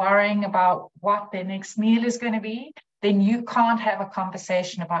people are worrying about what their next meal is going to be, then you can't have a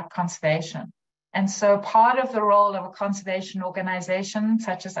conversation about conservation. And so part of the role of a conservation organization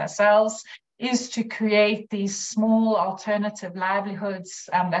such as ourselves is to create these small alternative livelihoods.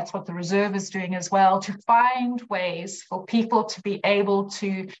 That's what the reserve is doing as well, to find ways for people to be able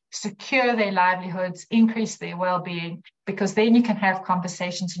to secure their livelihoods, increase their well-being, because then you can have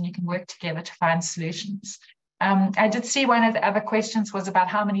conversations and you can work together to find solutions. I did see one of the other questions was about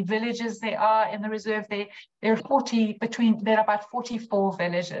how many villages there are in the reserve. There are about 44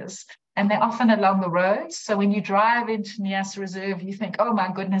 villages, and they're often along the roads. So when you drive into Niassa Reserve, you think, oh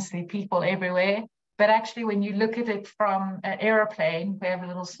my goodness, there are people everywhere. But actually, when you look at it from an aeroplane, we have a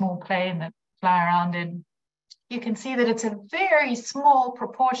little small plane that fly around in, you can see that it's a very small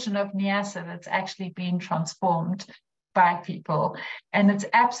proportion of Niassa that's actually being transformed by people. And it's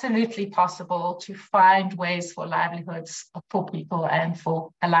absolutely possible to find ways for livelihoods for people and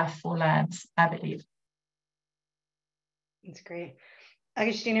for a life for lands, I believe. That's great.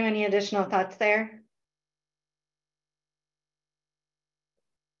 Agostino, any additional thoughts there?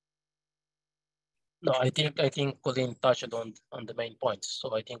 No, I think Colleen touched on the main points.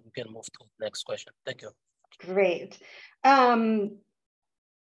 So I think we can move to the next question. Thank you. Great.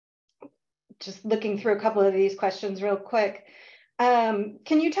 Just looking through a couple of these questions real quick. Can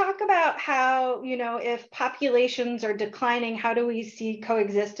you talk about how, you know, if populations are declining, how do we see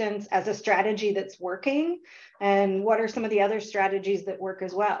coexistence as a strategy that's working? And what are some of the other strategies that work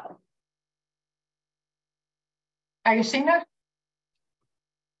as well? Are you seeing that?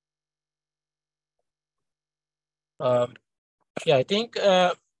 Yeah, I think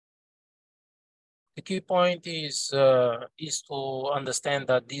the key point is to understand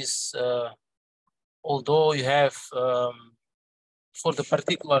that this, although you have, for the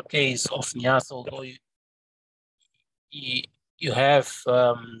particular case of Niassa, although you have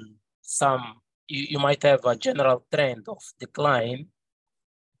you might have a general trend of decline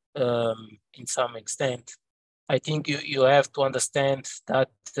in some extent, I think you have to understand that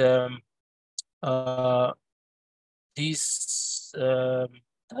that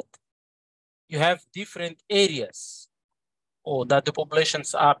you have different areas, or that the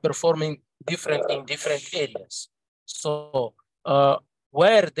populations are performing different in different areas. So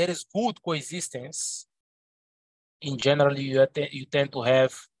where there is good coexistence, in general, you tend to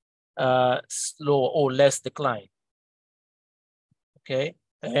have slow or less decline. Okay,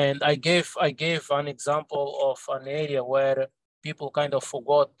 and I gave an example of an area where people kind of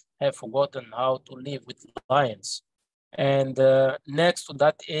have forgotten how to live with lions, and next to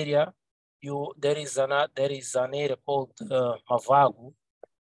that area, there is an area called Mavago,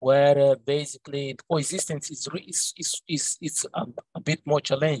 where basically the coexistence is a bit more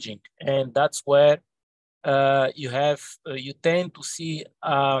challenging, and that's where you tend to see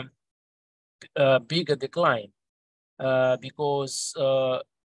a bigger decline because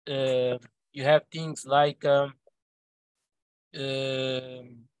you have things like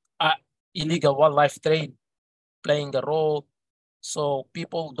illegal wildlife trade playing a role. So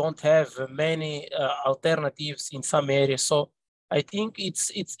people don't have many alternatives in some areas. So I think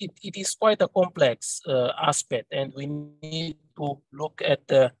it is quite a complex aspect, and we need to look at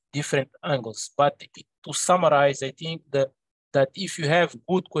the different angles. But to summarize, I think that if you have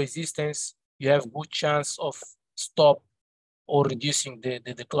good coexistence, you have good chance of stop or reducing the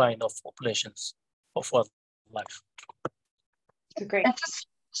decline of populations of wildlife. Great. And just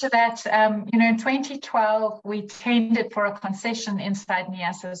to that, in 2012, we tendered for a concession inside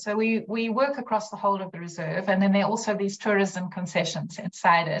Niassa. So we work across the whole of the reserve, and then there are also these tourism concessions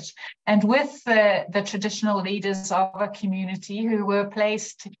inside it. And with the traditional leaders of a community who were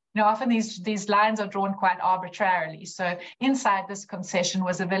placed, often these lines are drawn quite arbitrarily. So inside this concession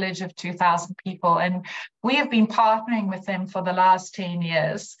was a village of 2,000 people, and we have been partnering with them for the last 10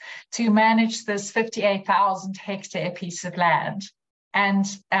 years to manage this 58,000 hectare piece of land. And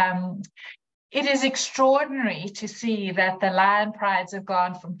it is extraordinary to see that the lion prides have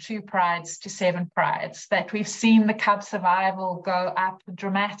gone from 2 prides to 7 prides, that we've seen the cub survival go up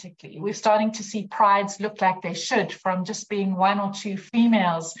dramatically. We're starting to see prides look like they should, from just being 1 or 2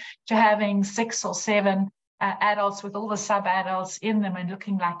 females to having 6 or 7 adults with all the sub-adults in them and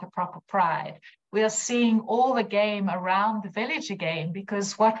looking like a proper pride. We are seeing all the game around the village again,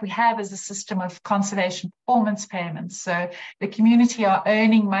 because what we have is a system of conservation performance payments. So the community are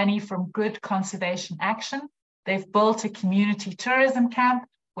earning money from good conservation action. They've built a community tourism camp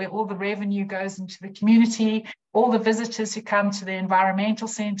where all the revenue goes into the community. All the visitors who come to the environmental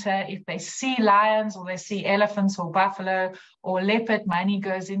center, if they see lions or they see elephants or buffalo or leopard, money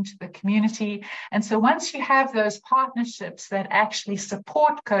goes into the community. And so once you have those partnerships that actually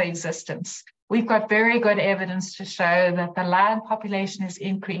support coexistence, we've got very good evidence to show that the lion population has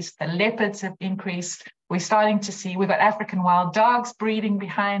increased, the leopards have increased. We're starting to see, we've got African wild dogs breeding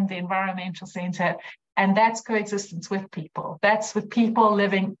behind the environmental center, and that's coexistence with people. That's with people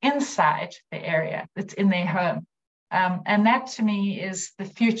living inside the area, that's in their home. And that to me is the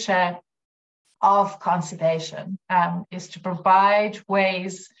future of conservation, is to provide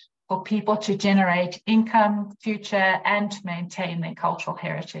ways for people to generate income, future, and to maintain their cultural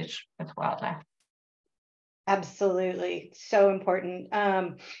heritage with wildlife. Absolutely, so important.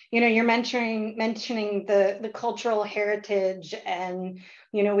 You're mentioning the cultural heritage, and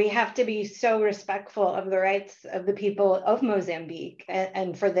we have to be so respectful of the rights of the people of Mozambique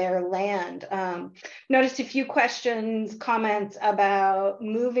and for their land. Noticed a few questions, comments about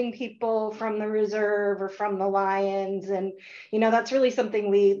moving people from the reserve or from the lions, and that's really something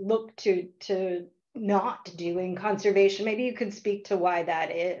we look to not do in conservation. Maybe you could speak to why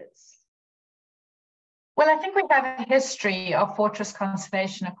that is. Well, I think we have a history of fortress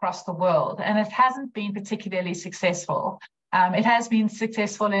conservation across the world, and it hasn't been particularly successful. It has been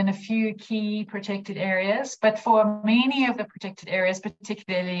successful in a few key protected areas, but for many of the protected areas,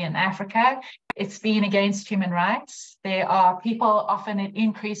 particularly in Africa, it's been against human rights. There are people, often it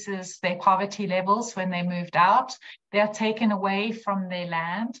increases their poverty levels when they moved out. They are taken away from their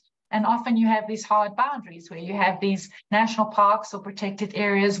land. And often you have these hard boundaries where you have these national parks or protected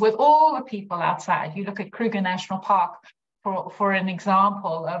areas with all the people outside. You look at Kruger National Park for an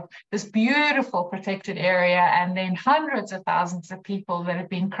example of this beautiful protected area, and then hundreds of thousands of people that have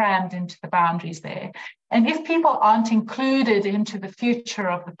been crammed into the boundaries there. And if people aren't included into the future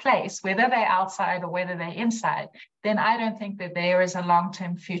of the place, whether they're outside or whether they're inside, then I don't think that there is a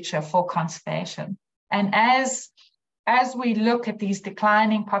long-term future for conservation. And as we look at these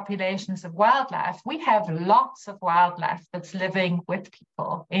declining populations of wildlife, we have lots of wildlife that's living with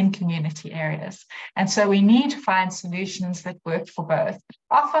people in community areas. And so we need to find solutions that work for both.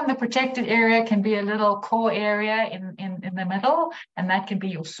 Often the protected area can be a little core area in the middle, and that can be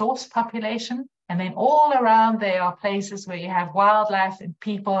your source population. And then all around there are places where you have wildlife and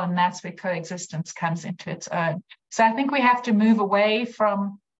people, and that's where coexistence comes into its own. So I think we have to move away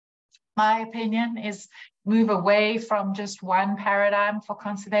from, my opinion is, move away from just one paradigm for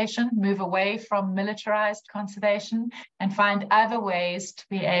conservation, move away from militarized conservation, and find other ways to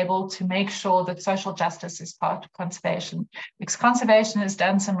be able to make sure that social justice is part of conservation. Because conservation has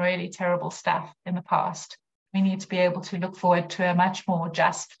done some really terrible stuff in the past. We need to be able to look forward to a much more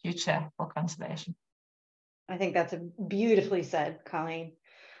just future for conservation. I think that's beautifully said, Colleen.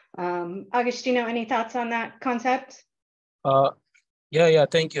 Agostino, any thoughts on that concept? Yeah,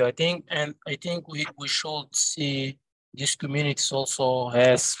 thank you. I think we should see these communities also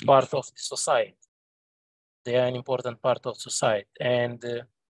as part of the society. They are an important part of society, and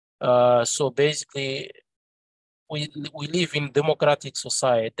so basically, we live in democratic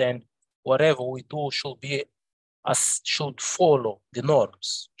society, and whatever we do should follow the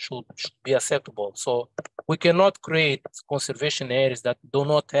norms, should be acceptable. So we cannot create conservation areas that do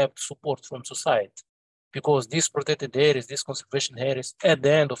not have support from society, because these protected areas, these conservation areas, at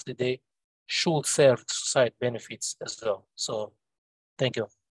the end of the day, should serve society benefits as well. So thank you.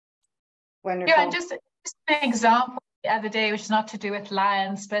 Wonderful. Yeah, and just an example the other day, which is not to do with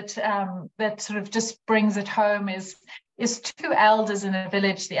lions, but that sort of just brings it home, is two elders in a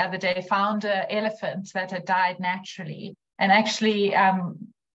village the other day found an elephant that had died naturally, and actually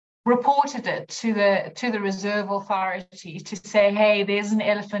reported it to the reserve authority to say, hey, there's an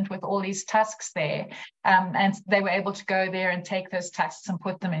elephant with all these tusks there, and they were able to go there and take those tusks and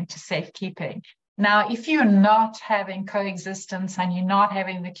put them into safekeeping. Now, if you're not having coexistence and you're not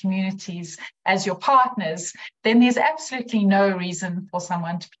having the communities as your partners, then there's absolutely no reason for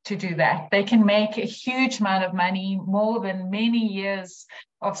someone to do that. They can make a huge amount of money, more than many years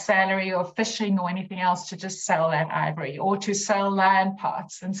of salary or fishing or anything else, to just sell that ivory or to sell lion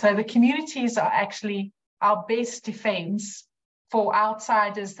parts. And so the communities are actually our best defense for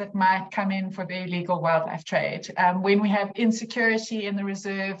outsiders that might come in for the illegal wildlife trade. When we have insecurity in the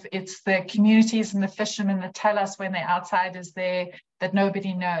reserve, it's the communities and the fishermen that tell us when there are outsiders there that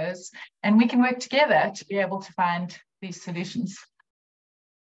nobody knows. And we can work together to be able to find these solutions.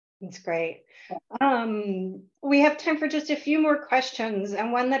 That's great. We have time for just a few more questions.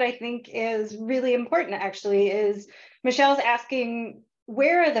 And one that I think is really important, actually, is Michelle's asking,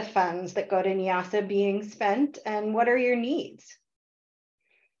 where are the funds that go to Niassa being spent, and what are your needs?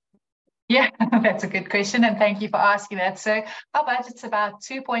 Yeah, that's a good question, and thank you for asking that. So our budget's about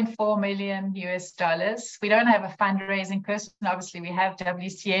 $2.4 million US. We don't have a fundraising person. Obviously, we have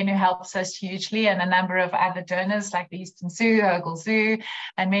WCN who helps us hugely, and a number of other donors like the Eastern Zoo, Hogle Zoo,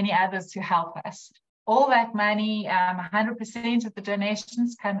 and many others who help us. All that money, 100% of the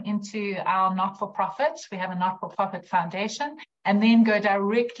donations come into our not-for-profit. We have a not-for-profit foundation, and then go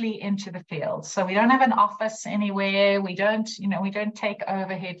directly into the field. So we don't have an office anywhere. We don't take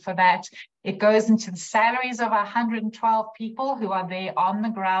overhead for that. It goes into the salaries of 112 people who are there on the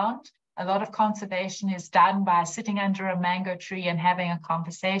ground. A lot of conservation is done by sitting under a mango tree and having a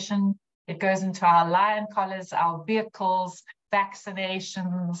conversation. It goes into our lion collars, our vehicles,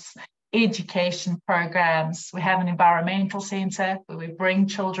 vaccinations, education programs. We have an environmental center where we bring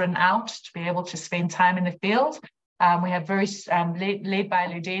children out to be able to spend time in the field. We have very led by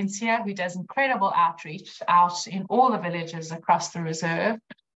Ludencia, who does incredible outreach out in all the villages across the reserve,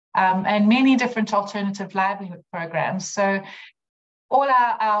 and many different alternative livelihood programs. So all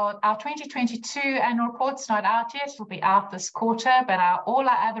our 2022 annual report's not out yet. It'll be out this quarter, but all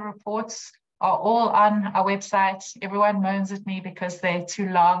our other reports are all on our website. Everyone moans at me because they're too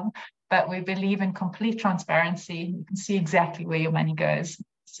long, but we believe in complete transparency. You can see exactly where your money goes,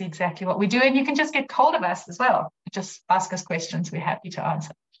 see exactly what we do, and you can just get hold of us as well. Just ask us questions. We're happy to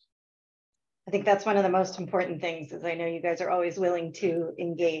answer. I think that's one of the most important things, is I know you guys are always willing to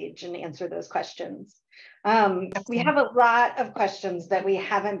engage and answer those questions. We have a lot of questions that we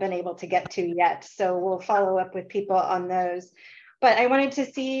haven't been able to get to yet, so we'll follow up with people on those. But I wanted to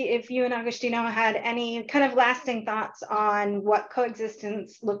see if you and Agostino had any kind of lasting thoughts on what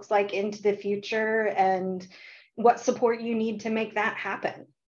coexistence looks like into the future and what support you need to make that happen.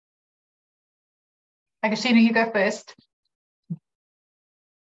 Agostino, you go first.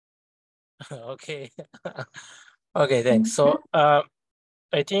 Okay. Okay, thanks. So I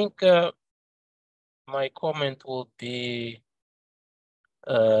think my comment would be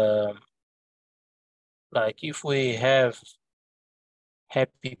like, if we have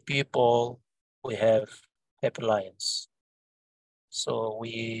happy people, we have happy lions. So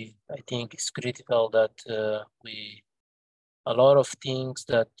I think it's critical that a lot of things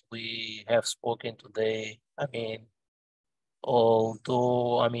that we have spoken today, I mean,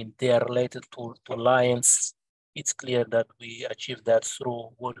 although, I mean, they are related to lions, it's clear that we achieve that through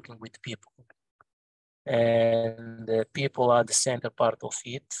working with people. And the people are the center part of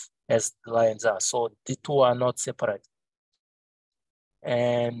it, as the lions are. So the two are not separate.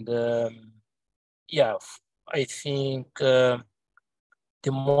 And yeah, I think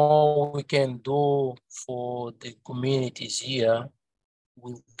the more we can do for the communities here,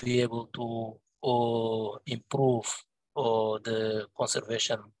 we'll be able to improve the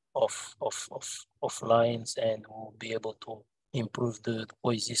conservation of lions, and we'll be able to improve the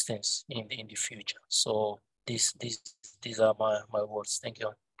coexistence in the future. So these are my words. Thank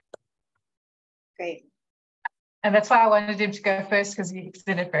you. Great. And that's why I wanted him to go first, because he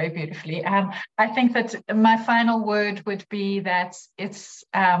did it very beautifully. I think that my final word would be that it's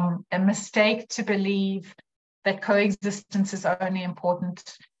a mistake to believe that coexistence is only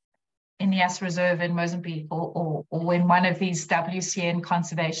important in Niassa Reserve in Mozambique or in one of these WCN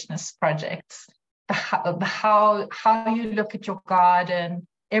conservationist projects. How you look at your garden,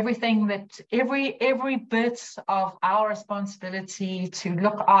 everything that every bit of our responsibility to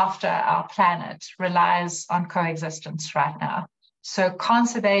look after our planet relies on coexistence right now. So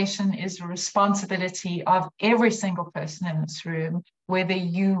conservation is a responsibility of every single person in this room, whether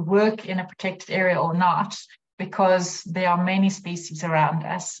you work in a protected area or not, because there are many species around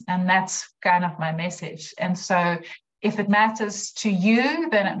us. And that's kind of my message. And so if it matters to you,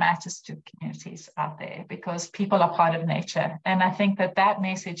 then it matters to communities out there, because people are part of nature. And I think that that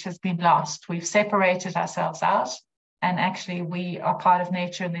message has been lost. We've separated ourselves out, and actually we are part of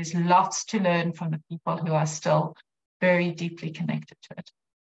nature, and there's lots to learn from the people who are still very deeply connected to it.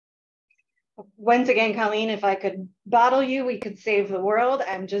 Once again, Colleen, if I could bottle you, we could save the world.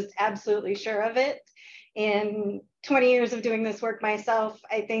 I'm just absolutely sure of it. In 20 years of doing this work myself,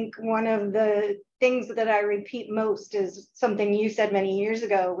 I think one of the things that I repeat most is something you said many years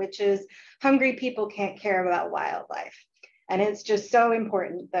ago, which is hungry people can't care about wildlife. And it's just so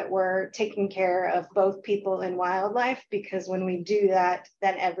important that we're taking care of both people and wildlife, because when we do that,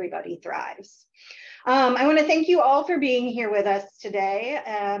 then everybody thrives. I want to thank you all for being here with us today.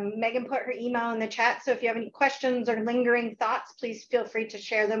 Megan put her email in the chat, so if you have any questions or lingering thoughts, please feel free to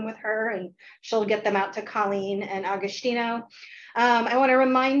share them with her, and she'll get them out to Colleen and Agostino. I want to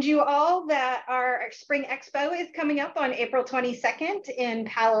remind you all that our Spring Expo is coming up on April 22nd in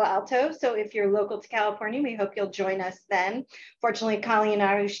Palo Alto. So if you're local to California, we hope you'll join us then. Fortunately, Colleen and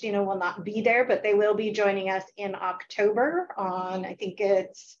Agostino will not be there, but they will be joining us in October on, I think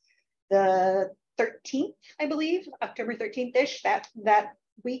it's the 13th, I believe, October 13th-ish, that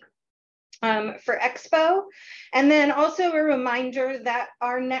week for Expo. And then also a reminder that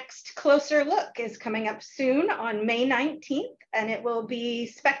our next Closer Look is coming up soon on May 19th, and it will be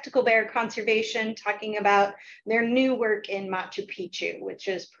Spectacle Bear Conservation talking about their new work in Machu Picchu, which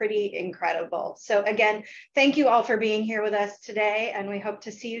is pretty incredible. So again, thank you all for being here with us today, and we hope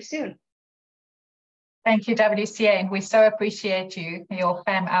to see you soon. Thank you, WCA, and we so appreciate you,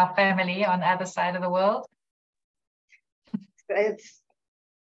 our family on the other side of the world. It's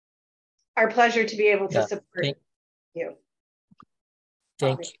our pleasure to be able to support you.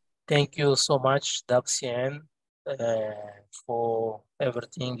 Thank you so much, WCN, for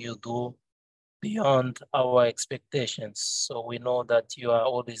everything you do beyond our expectations. So we know that you are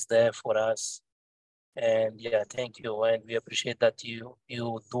always there for us. And yeah, thank you. And we appreciate that you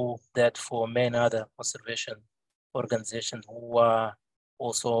do that for many other conservation organizations who are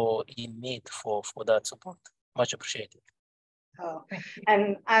also in need for that support. Much appreciated. Oh,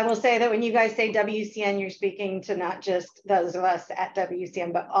 and I will say that when you guys say WCN, you're speaking to not just those of us at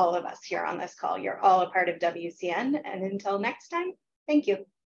WCN, but all of us here on this call. You're all a part of WCN. And until next time, thank you.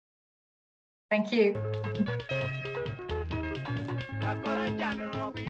 Thank you.